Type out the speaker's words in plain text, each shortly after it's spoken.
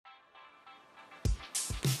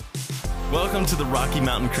Welcome to the Rocky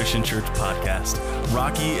Mountain Christian Church podcast.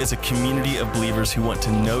 Rocky is a community of believers who want to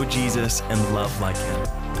know Jesus and love like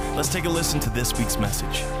him. Let's take a listen to this week's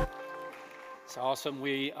message. It's awesome.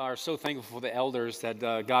 We are so thankful for the elders that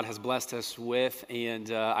God has blessed us with, and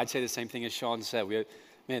I'd say the same thing as Sean said.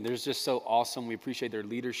 They're just so awesome. We appreciate their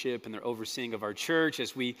leadership and their overseeing of our church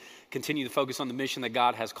as we continue to focus on the mission that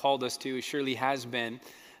God has called us to. It surely has been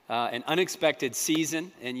an unexpected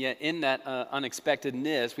season, and yet in that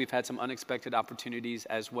unexpectedness, we've had some unexpected opportunities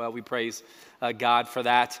as well. We praise God for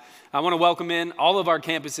that. I want to welcome in all of our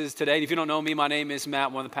campuses today. If you don't know me, my name is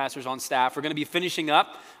Matt, one of the pastors on staff. We're going to be finishing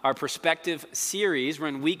up our Perspective series. We're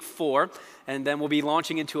in week 4, and then we'll be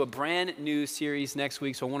launching into a brand new series next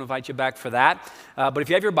week, so I want to invite you back for that. But if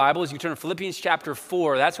you have your Bibles, you can turn to Philippians chapter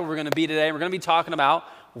 4. That's where we're going to be today. We're going to be talking about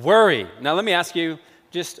worry. Now, let me ask you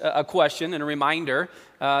just a question and a reminder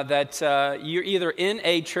that you're either in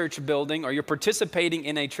a church building or you're participating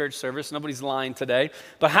in a church service. Nobody's lying today.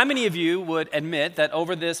 But how many of you would admit that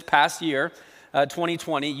over this past year,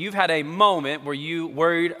 2020, you've had a moment where you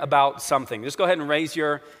worried about something? Just go ahead and raise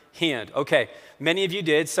your hand. Okay, many of you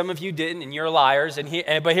did. Some of you didn't, and you're liars.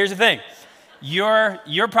 But here's the thing.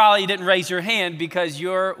 You're probably didn't raise your hand because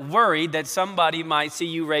you're worried that somebody might see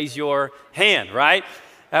you raise your hand, right?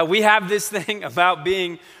 We have this thing about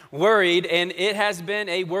being worried, and it has been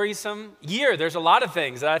a worrisome year. There's a lot of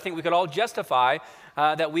things that I think we could all justify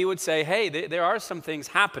that we would say, hey, there are some things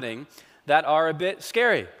happening that are a bit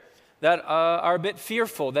scary, that are a bit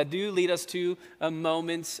fearful, that do lead us to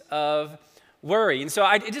moments of worry. And so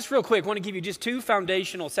I just real quick want to give you just 2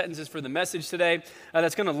 foundational sentences for the message today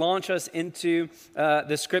that's going to launch us into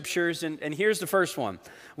the scriptures. And here's the first one.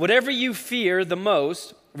 Whatever you fear the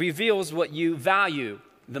most reveals what you value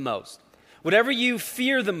the most. Whatever you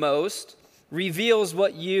fear the most reveals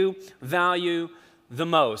what you value the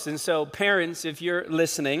most. And so parents, if you're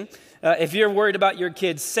listening, if you're worried about your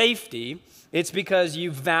kids' safety, it's because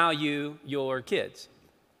you value your kids.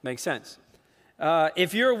 Makes sense.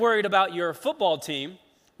 If you're worried about your football team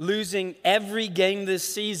losing every game this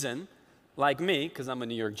season, like me, because I'm a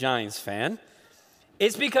New York Giants fan,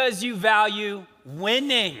 it's because you value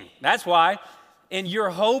winning. That's why. And you're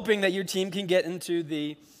hoping that your team can get into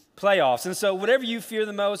the playoffs. And so whatever you fear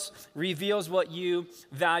the most reveals what you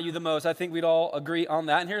value the most. I think we'd all agree on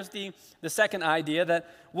that. And here's the second idea, that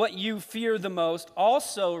what you fear the most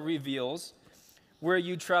also reveals where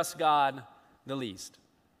you trust God the least.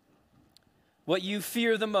 What you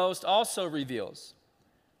fear the most also reveals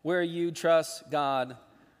where you trust God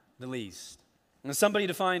the least. And somebody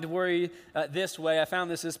defined worry this way. I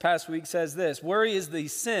found this past week, says this: worry is the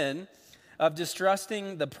sin of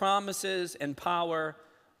distrusting the promises and power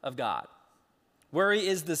of God. Worry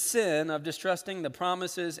is the sin of distrusting the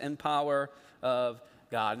promises and power of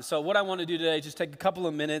God. And so what I want to do today is just take a couple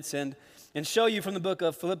of minutes and show you from the book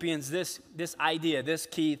of Philippians this idea, this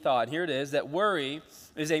key thought. Here it is, that worry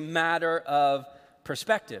is a matter of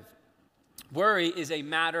perspective. Worry is a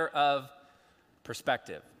matter of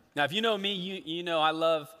perspective. Now, if you know me, you know I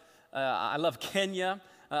love Kenya.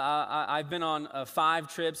 I've been on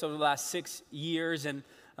 5 trips over the last 6 years,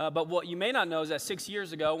 but what you may not know is that 6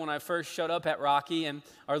 years ago, when I first showed up at Rocky, and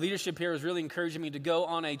our leadership here was really encouraging me to go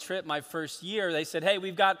on a trip my first year, they said, hey,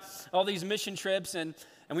 we've got all these mission trips, and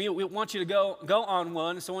we want you to go on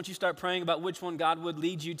one. So once you start praying about which one God would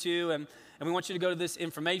lead you to, and we want you to go to this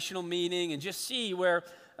informational meeting and just see where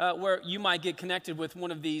you might get connected with one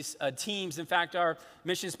of these teams. In fact, our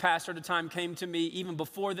missions pastor at the time came to me even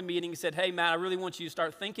before the meeting and said, hey, Matt, I really want you to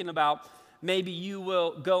start thinking about maybe you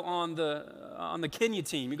will go on the Kenya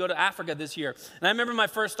team. You go to Africa this year. And I remember my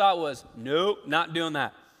first thought was, nope, not doing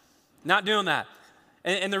that. Not doing that.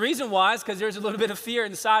 And the reason why is because there's a little bit of fear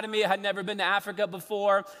inside of me. I had never been to Africa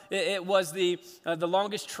before. It was the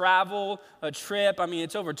longest travel trip. I mean,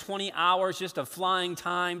 it's over 20 hours just of flying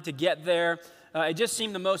time to get there. It just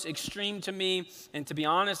seemed the most extreme to me. And to be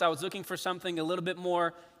honest, I was looking for something a little bit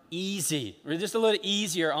more easy, or just a little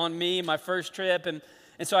easier on me, my first trip. And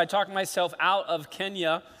so I talked myself out of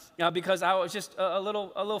Kenya because I was just a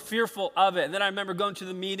little fearful of it. And then I remember going to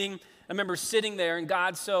the meeting. I remember sitting there, and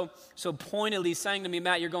God so pointedly saying to me,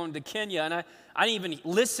 Matt, you're going to Kenya. And I didn't even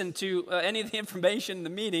listen to any of the information in the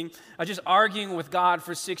meeting. I was just arguing with God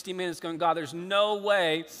for 60 minutes going, God, there's no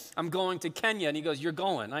way I'm going to Kenya. And he goes, you're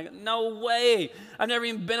going. I go, no way. I've never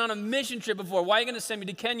even been on a mission trip before. Why are you going to send me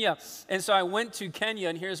to Kenya? And so I went to Kenya,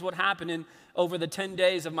 and here's what happened. Over the 10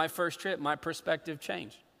 days of my first trip, my perspective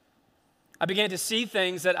changed. I began to see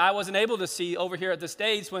things that I wasn't able to see over here at the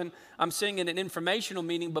States when I'm sitting in an informational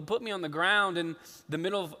meeting, but put me on the ground in the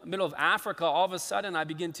middle of Africa. All of a sudden, I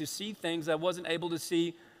begin to see things I wasn't able to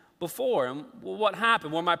see before. And what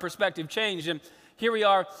happened? Well, my perspective changed. And here we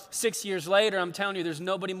are 6 years later. I'm telling you, there's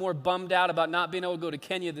nobody more bummed out about not being able to go to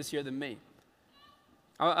Kenya this year than me.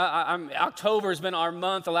 October has been our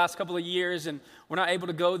month the last couple of years, and we're not able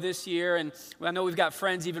to go this year. And I know we've got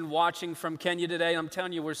friends even watching from Kenya today. And I'm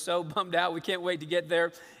telling you, we're so bummed out. We can't wait to get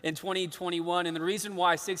there in 2021. And the reason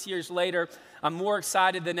why 6 years later I'm more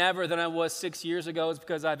excited than ever than I was 6 years ago is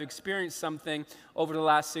because I've experienced something over the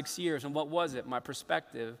last 6 years. And what was it? My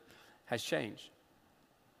perspective has changed.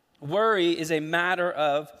 Worry is a matter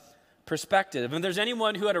of perspective. And if there's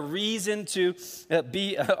anyone who had a reason to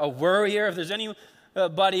be a worrier, if there's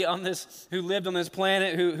anybody on this who lived on this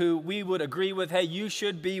planet who we would agree with, hey, you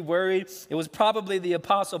should be worried, it was probably the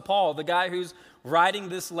Apostle Paul, the guy who's writing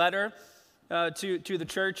this letter to the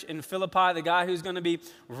church in Philippi, the guy who's going to be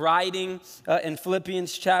writing in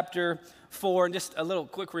Philippians chapter 4. And just a little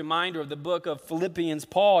quick reminder of the book of Philippians,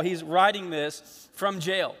 Paul, he's writing this from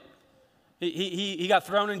jail. He got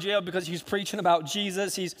thrown in jail because he was preaching about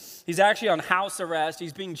Jesus. He's actually on house arrest.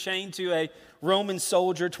 He's being chained to a Roman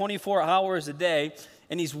soldier 24 hours a day,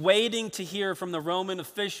 and he's waiting to hear from the Roman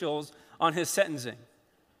officials on his sentencing.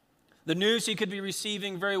 The news he could be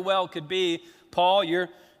receiving very well could be, Paul, you're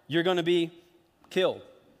going to be killed.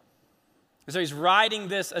 And so he's writing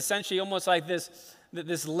this essentially almost like this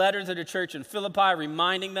letter to the church in Philippi,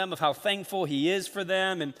 reminding them of how thankful he is for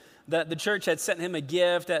them, and that the church had sent him a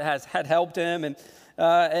gift that had helped him,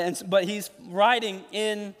 but he's writing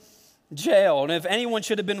in jail. And if anyone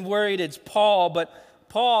should have been worried, it's Paul. But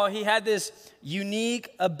Paul, he had this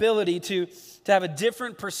unique ability to have a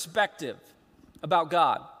different perspective about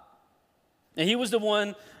God. And he was the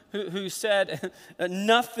one who said,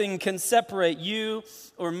 nothing can separate you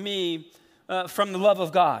or me from the love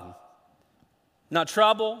of God. Not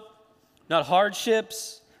trouble, not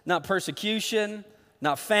hardships, not persecution,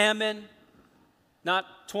 not famine, not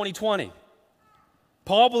 2020.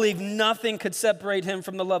 Paul believed nothing could separate him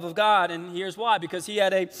from the love of God, and here's why, because he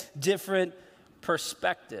had a different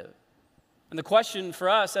perspective. And the question for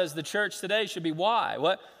us as the church today should be why?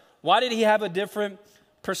 Why did he have a different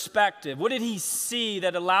perspective? What did he see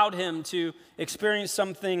that allowed him to experience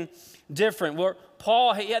something different? Well,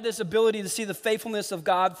 Paul, he had this ability to see the faithfulness of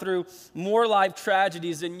God through more life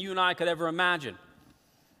tragedies than you and I could ever imagine.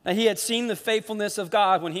 And he had seen the faithfulness of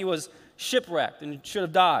God when he was shipwrecked and should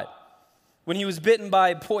have died. When he was bitten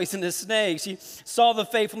by poisonous snakes. He saw the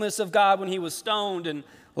faithfulness of God when he was stoned and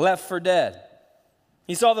left for dead.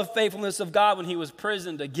 He saw the faithfulness of God when he was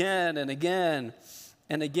imprisoned again and again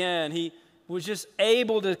and again. He was just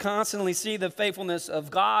able to constantly see the faithfulness of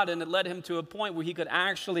God, and it led him to a point where he could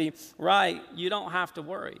actually write, you don't have to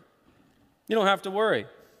worry. You don't have to worry.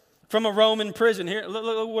 From a Roman prison. Here,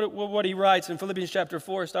 look what he writes in Philippians chapter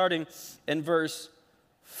 4, starting in verse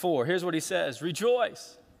 4. Here's what he says.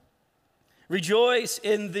 Rejoice. Rejoice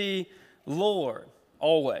in the Lord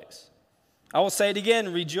always. I will say it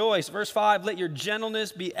again, rejoice. Verse 5, let your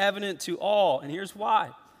gentleness be evident to all. And here's why.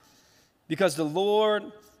 Because the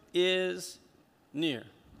Lord is near.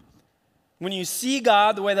 When you see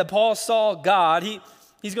God the way that Paul saw God,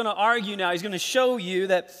 he's going to argue now. He's going to show you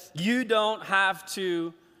that you don't have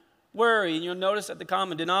to worry. And you'll notice that the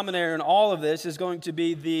common denominator in all of this is going to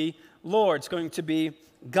be the Lord. It's going to be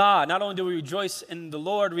God. Not only do we rejoice in the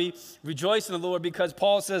Lord, we rejoice in the Lord because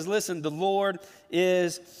Paul says, listen, the Lord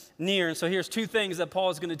is near. And so here's two things that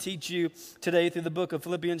Paul is going to teach you today through the book of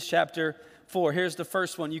Philippians chapter 4. Here's the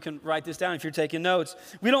first one. You can write this down if you're taking notes.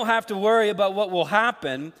 We don't have to worry about what will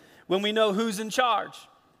happen when we know who's in charge.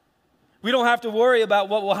 We don't have to worry about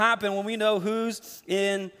what will happen when we know who's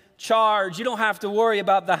in charge. You don't have to worry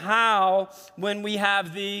about the how when we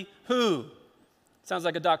have the who. Sounds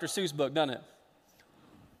like a Dr. Seuss book, doesn't it?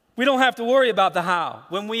 We don't have to worry about the how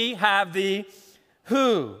when we have the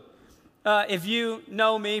who. If you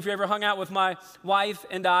know me, if you ever hung out with my wife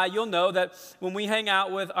and I, you'll know that when we hang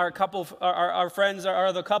out with our couple, our friends, our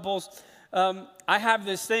other couples, I have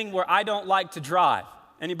this thing where I don't like to drive.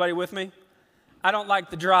 Anybody with me? I don't like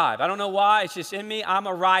to drive. I don't know why. It's just in me. I'm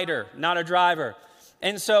a rider, not a driver.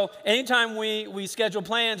 And so anytime we schedule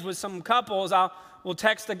plans with some couples, we'll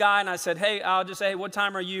text the guy and I said, I'll just say, hey, what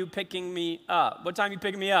time are you picking me up? What time are you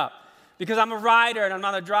picking me up? Because I'm a rider and I'm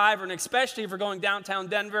not a driver, and especially if we're going downtown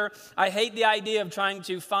Denver, I hate the idea of trying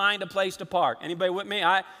to find a place to park. Anybody with me?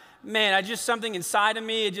 I just something inside of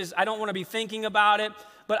me, I don't want to be thinking about it,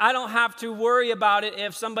 but I don't have to worry about it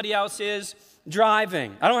if somebody else is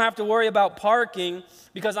driving. I don't have to worry about parking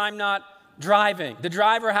because I'm not driving. The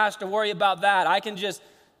driver has to worry about that. I can just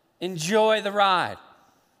enjoy the ride.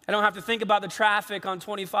 I don't have to think about the traffic on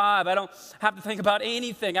 25. I don't have to think about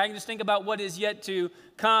anything. I can just think about what is yet to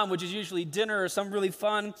come, which is usually dinner or some really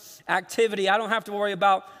fun activity. I don't have to worry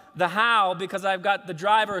about the how because I've got the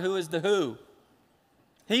driver who is the who.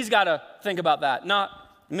 He's got to think about that, not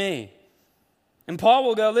me. And Paul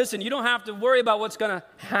will go, listen, you don't have to worry about what's going to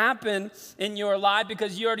happen in your life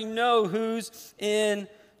because you already know who's in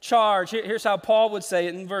charge. Here's how Paul would say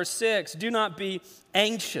it in verse 6. Do not be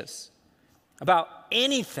anxious about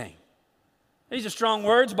anything. These are strong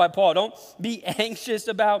words by Paul. Don't be anxious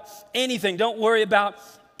about anything. Don't worry about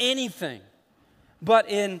anything. But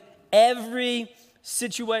in every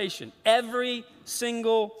situation, every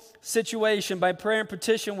single situation, by prayer and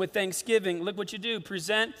petition with thanksgiving, look what you do.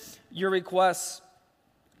 Present your requests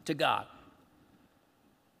to God.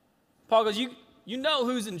 Paul goes, you know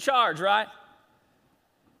who's in charge, right?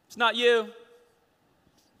 It's not you.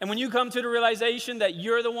 And when you come to the realization that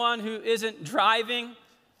you're the one who isn't driving,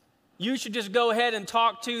 you should just go ahead and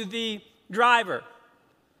talk to the driver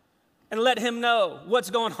and let him know what's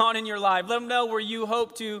going on in your life. Let him know where you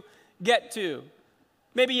hope to get to.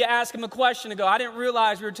 Maybe you ask him a question and go, I didn't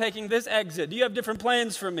realize we were taking this exit. Do you have different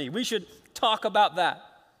plans for me? We should talk about that.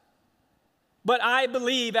 But I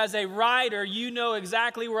believe as a rider, you know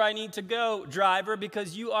exactly where I need to go, driver,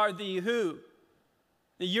 because you are the who.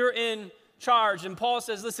 You're in charge. And Paul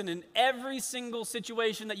says, listen, in every single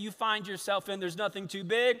situation that you find yourself in, there's nothing too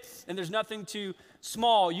big and there's nothing too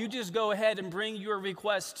small. You just go ahead and bring your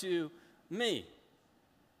request to me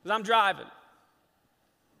because I'm driving.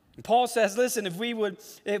 And Paul says, listen, if we would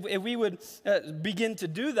begin to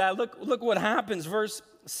do that, look what happens. Verse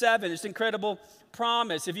 7, it's an incredible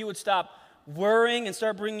promise. If you would stop worrying and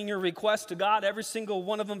start bringing your requests to God, every single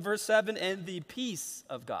one of them, verse 7, and the peace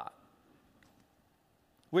of God,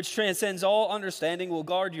 which transcends all understanding, will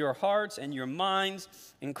guard your hearts and your minds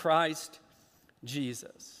in Christ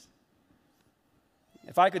Jesus.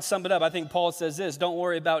 If I could sum it up, I think Paul says this: don't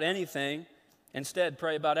worry about anything, instead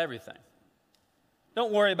pray about everything.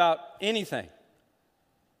 Don't worry about anything.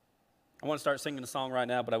 I want to start singing the song right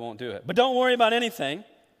now, but I won't do it. But don't worry about anything.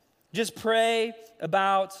 Just pray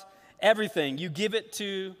about everything. You give it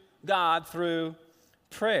to God through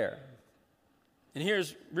prayer. And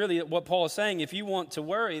here's really what Paul is saying. If you want to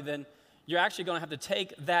worry, then you're actually going to have to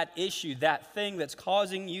take that issue, that thing that's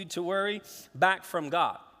causing you to worry, back from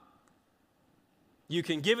God. You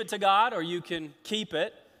can give it to God or you can keep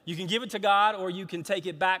it. You can give it to God or you can take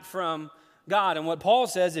it back from God. And what Paul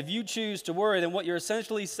says, if you choose to worry, then what you're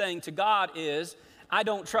essentially saying to God is, I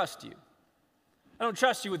don't trust you. I don't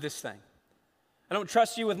trust you with this thing. I don't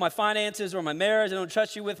trust you with my finances or my marriage. I don't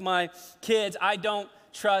trust you with my kids. I don't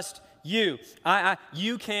trust you.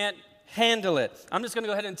 You can't handle it. I'm just going to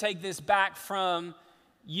go ahead and take this back from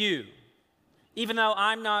you. Even though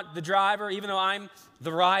I'm not the driver, even though I'm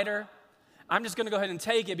the rider, I'm just going to go ahead and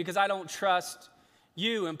take it because I don't trust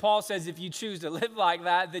you. And Paul says if you choose to live like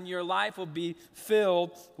that, then your life will be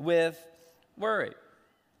filled with worry.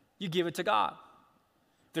 You give it to God.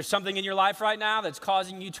 If there's something in your life right now that's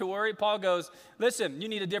causing you to worry, Paul goes, listen, you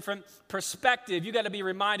need a different perspective. You got to be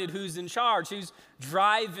reminded who's in charge, who's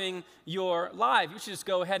driving your life. You should just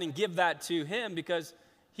go ahead and give that to him because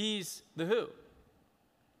he's the who.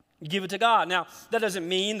 You give it to God. Now, that doesn't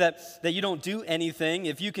mean that you don't do anything.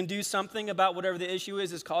 If you can do something about whatever the issue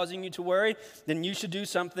is causing you to worry, then you should do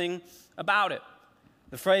something about it.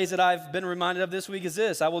 The phrase that I've been reminded of this week is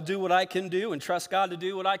this: I will do what I can do and trust God to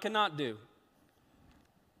do what I cannot do.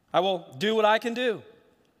 I will do what I can do.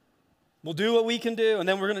 We'll do what we can do, and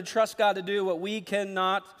then we're going to trust God to do what we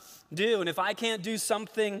cannot do. And if I can't do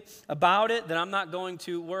something about it, then I'm not going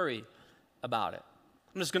to worry about it.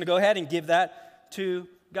 I'm just going to go ahead and give that to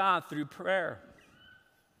God through prayer.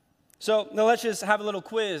 So now let's just have a little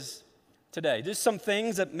quiz today. Just some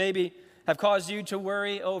things that maybe have caused you to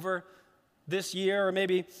worry over this year or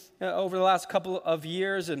maybe over the last couple of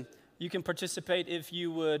years, and you can participate if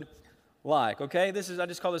you would like, okay? I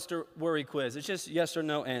just call this the worry quiz. It's just yes or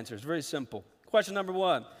no answers. Very simple. Question number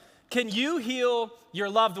 1. Can you heal your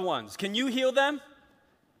loved ones? Can you heal them?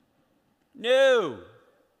 No.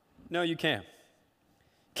 No, you can't.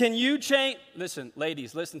 Can you change, listen,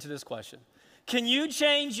 ladies, listen to this question. Can you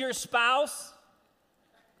change your spouse?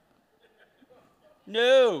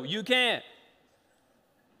 No, you can't.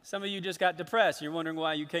 Some of you just got depressed. You're wondering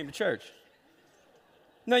why you came to church.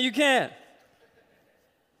 No, you can't.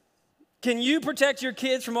 Can you protect your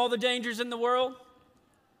kids from all the dangers in the world?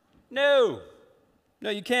 No. No,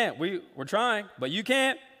 you can't. We're trying, but you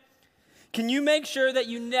can't. Can you make sure that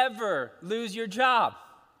you never lose your job?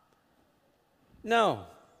 No.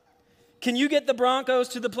 Can you get the Broncos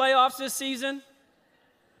to the playoffs this season?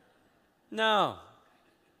 No.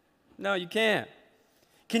 No, you can't.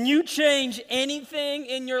 Can you change anything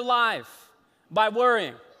in your life by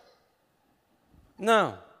worrying?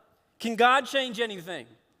 No. Can God change anything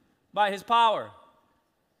by his power?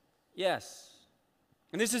 Yes.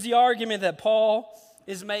 And this is the argument that Paul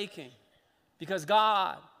is making, because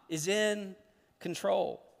God is in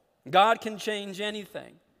control. God can change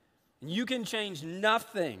anything. You can change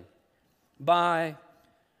nothing by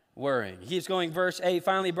worrying. He keeps going, verse 8,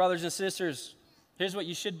 finally, brothers and sisters, here's what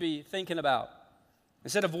you should be thinking about.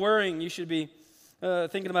 Instead of worrying, you should be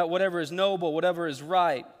thinking about whatever is noble, whatever is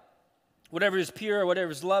right, whatever is pure,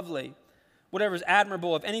 whatever is lovely, whatever is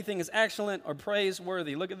admirable, if anything is excellent or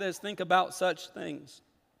praiseworthy. Look at this. Think about such things.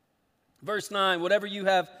 Verse 9, whatever you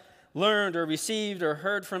have learned or received or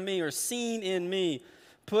heard from me or seen in me,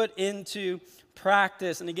 put into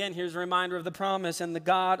practice. And again, here's a reminder of the promise, and the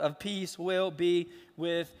God of peace will be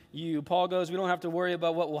with you. Paul goes, we don't have to worry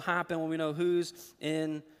about what will happen when we know who's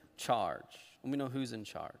in charge. When we know who's in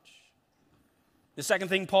charge. The second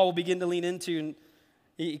thing Paul will begin to lean into, and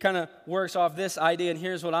he kind of works off this idea, and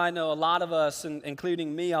here's what I know. A lot of us,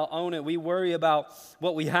 including me, I'll own it, we worry about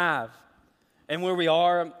what we have and where we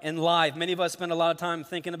are in life. Many of us spend a lot of time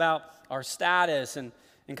thinking about our status and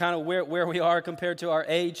kind of where we are compared to our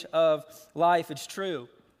age of life. It's true.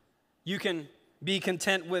 You can be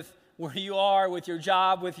content with where you are, with your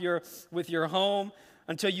job, with your home,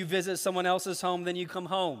 until you visit someone else's home, then you come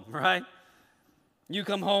home, right? You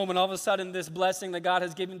come home and all of a sudden this blessing that God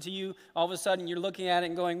has given to you, all of a sudden you're looking at it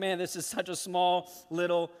and going, man, this is such a small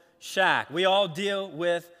little shack. We all deal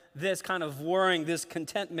with this kind of worrying, this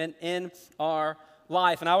contentment in our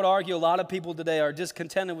life. And I would argue a lot of people today are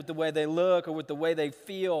discontented with the way they look or with the way they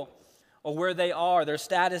feel or where they are, their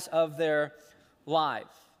status of their life.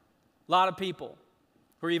 A lot of people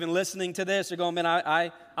who are even listening to this are going, man,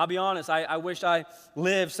 I'll be honest, I wish I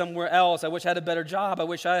lived somewhere else. I wish I had a better job. I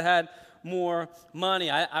wish I had more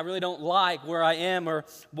money. I really don't like where I am or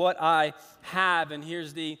what I have. And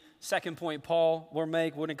here's the second point Paul will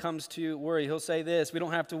make when it comes to worry. He'll say this: we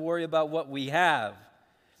don't have to worry about what we have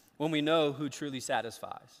when we know who truly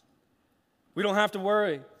satisfies. We don't have to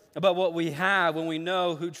worry about what we have when we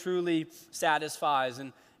know who truly satisfies.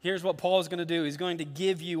 And here's what Paul is going to do. He's going to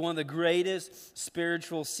give you one of the greatest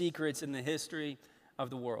spiritual secrets in the history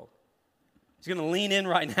of the world. He's going to lean in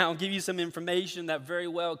right now and give you some information that very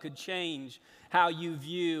well could change how you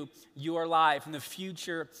view your life, and the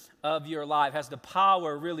future of your life has the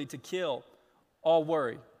power really to kill all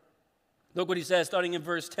worry. Look what he says starting in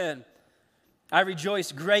verse 10. I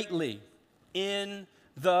rejoice greatly in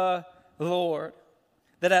the Lord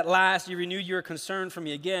that at last you renewed your concern for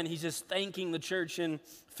me. Again, he's just thanking the church in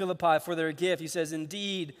Philippi for their gift. He says,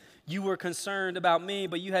 indeed, you were concerned about me,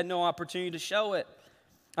 but you had no opportunity to show it.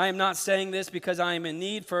 I am not saying this because I am in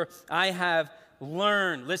need, for I have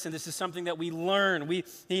learned. Listen, this is something that we learn.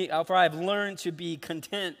 For I have learned to be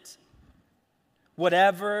content,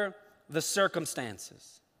 whatever the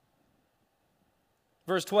circumstances.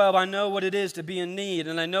 Verse 12, I know what it is to be in need,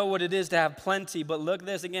 and I know what it is to have plenty. But look at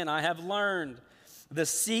this again. I have learned the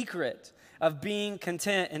secret of being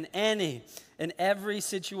content in any and every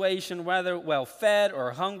situation, whether well-fed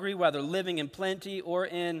or hungry, whether living in plenty or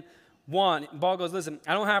in want. Paul goes, listen,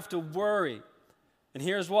 I don't have to worry. And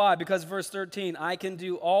here's why. Because verse 13, I can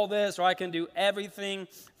do all this, or I can do everything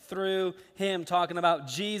through him, talking about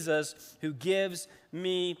Jesus who gives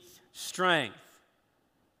me strength.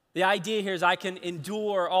 The idea here is I can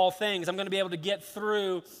endure all things. I'm going to be able to get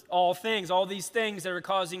through all things, all these things that are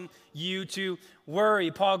causing you to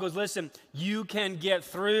worry. Paul goes, listen, you can get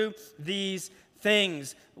through these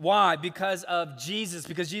things. Why? Because of Jesus.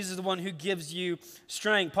 Because Jesus is the one who gives you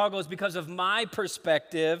strength. Paul goes, because of my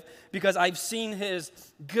perspective, because I've seen his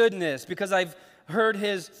goodness, because I've heard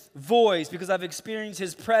his voice, because I've experienced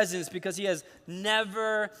his presence, because he has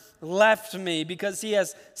never left me, because he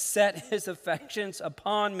has set his affections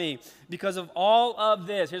upon me. Because of all of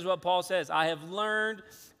this, here's what Paul says: I have learned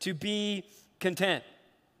to be content.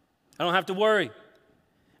 I don't have to worry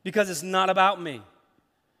because it's not about me.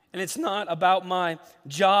 And it's not about my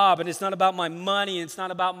job, and it's not about my money, and it's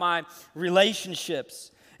not about my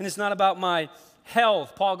relationships, and it's not about my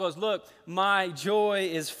health. Paul goes, look, my joy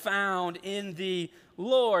is found in the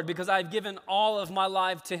Lord because I've given all of my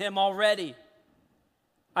life to him already.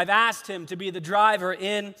 I've asked him to be the driver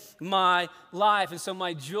in my life, and so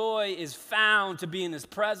my joy is found to be in his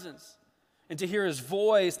presence and to hear his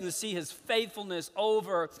voice and to see his faithfulness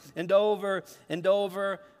over and over and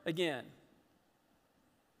over again.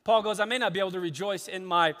 Paul goes, I may not be able to rejoice in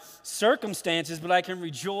my circumstances, but I can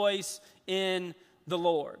rejoice in the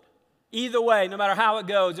Lord. Either way, no matter how it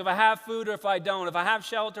goes, if I have food or if I don't, if I have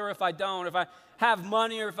shelter or if I don't, if I have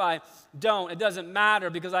money or if I don't, it doesn't matter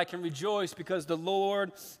because I can rejoice because the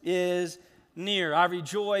Lord is near. I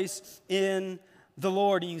rejoice in the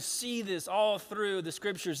Lord. And you see this all through the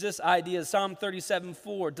scriptures, this idea, Psalm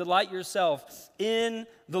 37:4, delight yourself in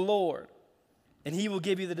the Lord, and he will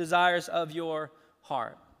give you the desires of your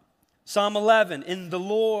heart. Psalm 11, in the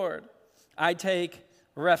Lord I take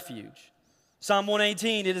refuge. Psalm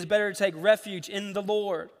 118, it is better to take refuge in the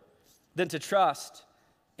Lord than to trust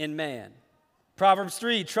in man. Proverbs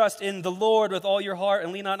 3, trust in the Lord with all your heart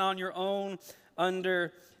and lean not on your own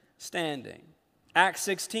understanding. Acts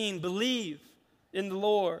 16, believe in the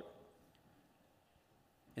Lord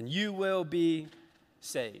and you will be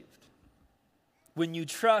saved. When you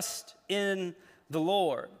trust in the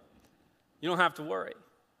Lord, you don't have to worry.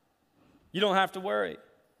 You don't have to worry.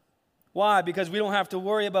 Why? Because we don't have to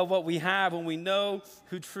worry about what we have when we know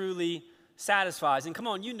who truly satisfies. And come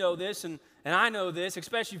on, you know this, and I know this,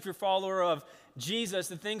 especially if you're a follower of Jesus,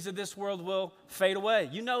 the things of this world will fade away.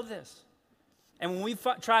 You know this. And when we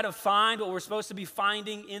try to find what we're supposed to be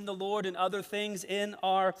finding in the Lord and other things in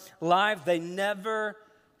our life, they never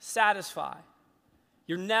satisfy.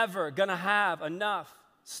 You're never going to have enough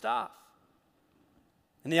stuff.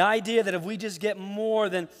 And the idea that if we just get more,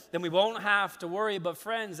 then we won't have to worry. But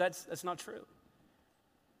friends, that's not true.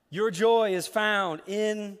 Your joy is found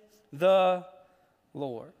in the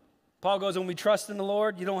Lord. Paul goes, when we trust in the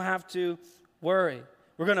Lord, you don't have to worry.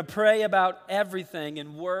 We're going to pray about everything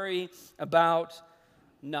and worry about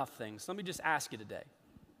nothing. So let me just ask you today.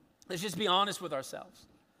 Let's just be honest with ourselves.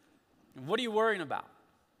 What are you worrying about?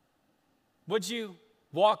 What'd you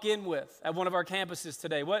walk in with at one of our campuses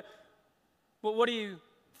today? What are you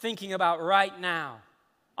thinking about right now?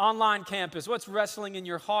 Online campus, what's wrestling in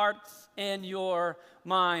your heart and your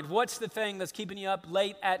mind? What's the thing that's keeping you up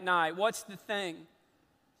late at night? What's the thing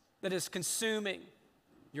that is consuming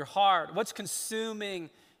your heart? What's consuming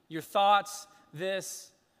your thoughts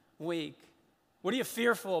this week? What are you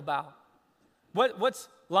fearful about? What's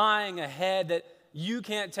lying ahead that you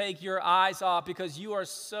can't take your eyes off because you are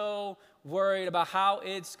so worried about how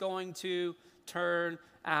it's going to turn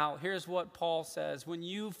out? Here's what Paul says. When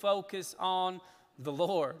you focus on the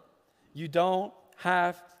Lord, you don't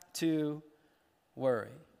have to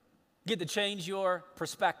worry. You get to change your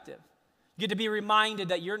perspective. You get to be reminded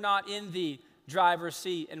that you're not in the driver's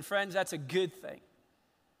seat. And friends, that's a good thing.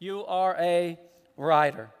 You are a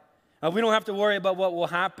rider. We don't have to worry about what will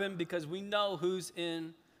happen because we know who's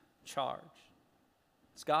in charge.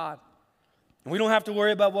 It's God. And we don't have to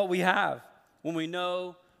worry about what we have when we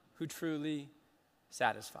know who truly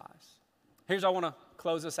satisfies. Here's how I want to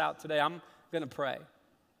close us out today. I'm going to pray.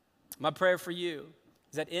 My prayer for you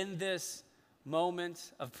is that in this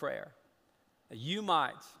moment of prayer, that you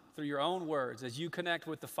might, through your own words, as you connect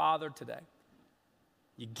with the Father today,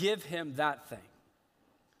 you give him that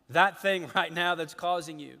thing right now that's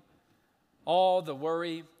causing you all the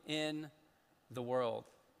worry in the world,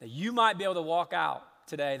 that you might be able to walk out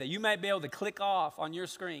today, that you might be able to click off on your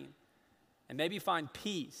screen and maybe find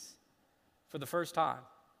peace for the first time,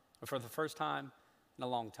 or for the first time in a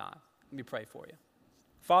long time. Let me pray for you.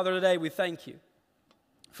 Father, today we thank you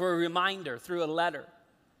for a reminder through a letter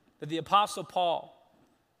that the Apostle Paul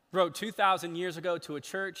wrote 2,000 years ago to a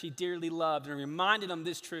church he dearly loved and reminded them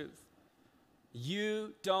this truth.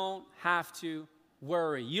 You don't have to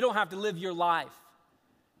worry. You don't have to live your life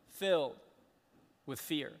filled with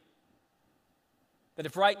fear. That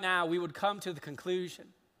if right now we would come to the conclusion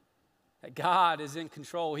that God is in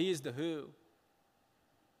control, he is the who,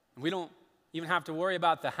 and we don't even have to worry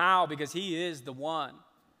about the how because he is the one,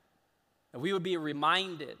 that we would be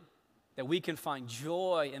reminded that we can find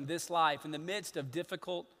joy in this life in the midst of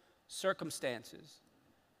difficult circumstances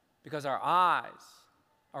because our eyes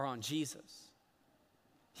are on Jesus.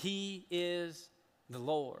 He is the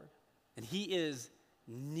Lord, and he is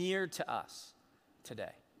near to us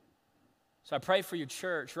today. So I pray for your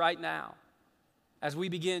church right now as we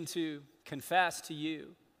begin to confess to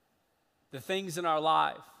you the things in our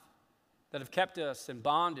life that have kept us in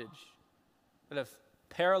bondage, that have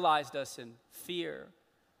paralyzed us in fear,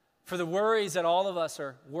 for the worries that all of us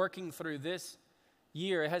are working through this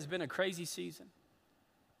year. It has been a crazy season.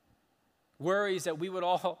 Worries that we would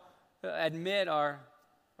all admit are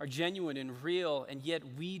genuine and real, and yet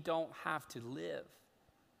we don't have to live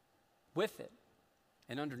with it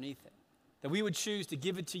and underneath it. That we would choose to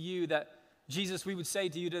give it to you, that Jesus, we would say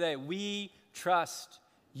to you today, we trust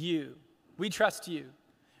you. We trust you.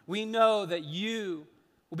 We know that you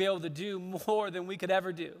will be able to do more than we could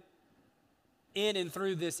ever do in and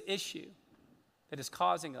through this issue that is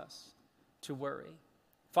causing us to worry.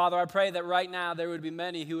 Father, I pray that right now there would be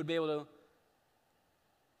many who would be able to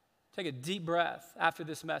take a deep breath after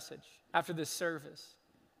this message, after this service,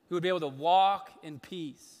 who would be able to walk in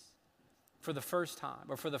peace for the first time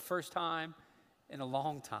or for the first time in a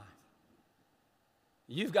long time.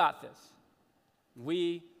 You've got this.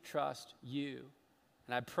 We trust you.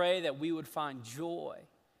 And I pray that we would find joy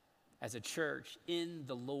as a church in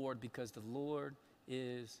the Lord because the Lord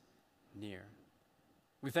is near.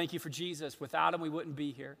 We thank you for Jesus. Without him, we wouldn't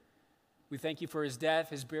be here. We thank you for his death,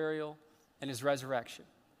 his burial, and his resurrection.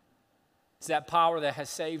 It's that power that has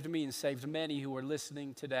saved me and saved many who are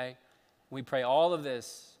listening today. We pray all of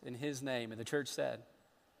this in his name. And the church said,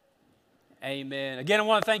 amen. Again, I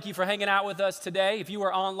want to thank you for hanging out with us today. If you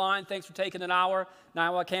are online, thanks for taking an hour.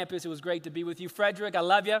 Niagara campus, it was great to be with you. Frederick, I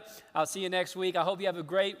love you. I'll see you next week. I hope you have a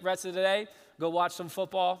great rest of the day. Go watch some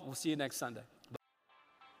football. We'll see you next Sunday.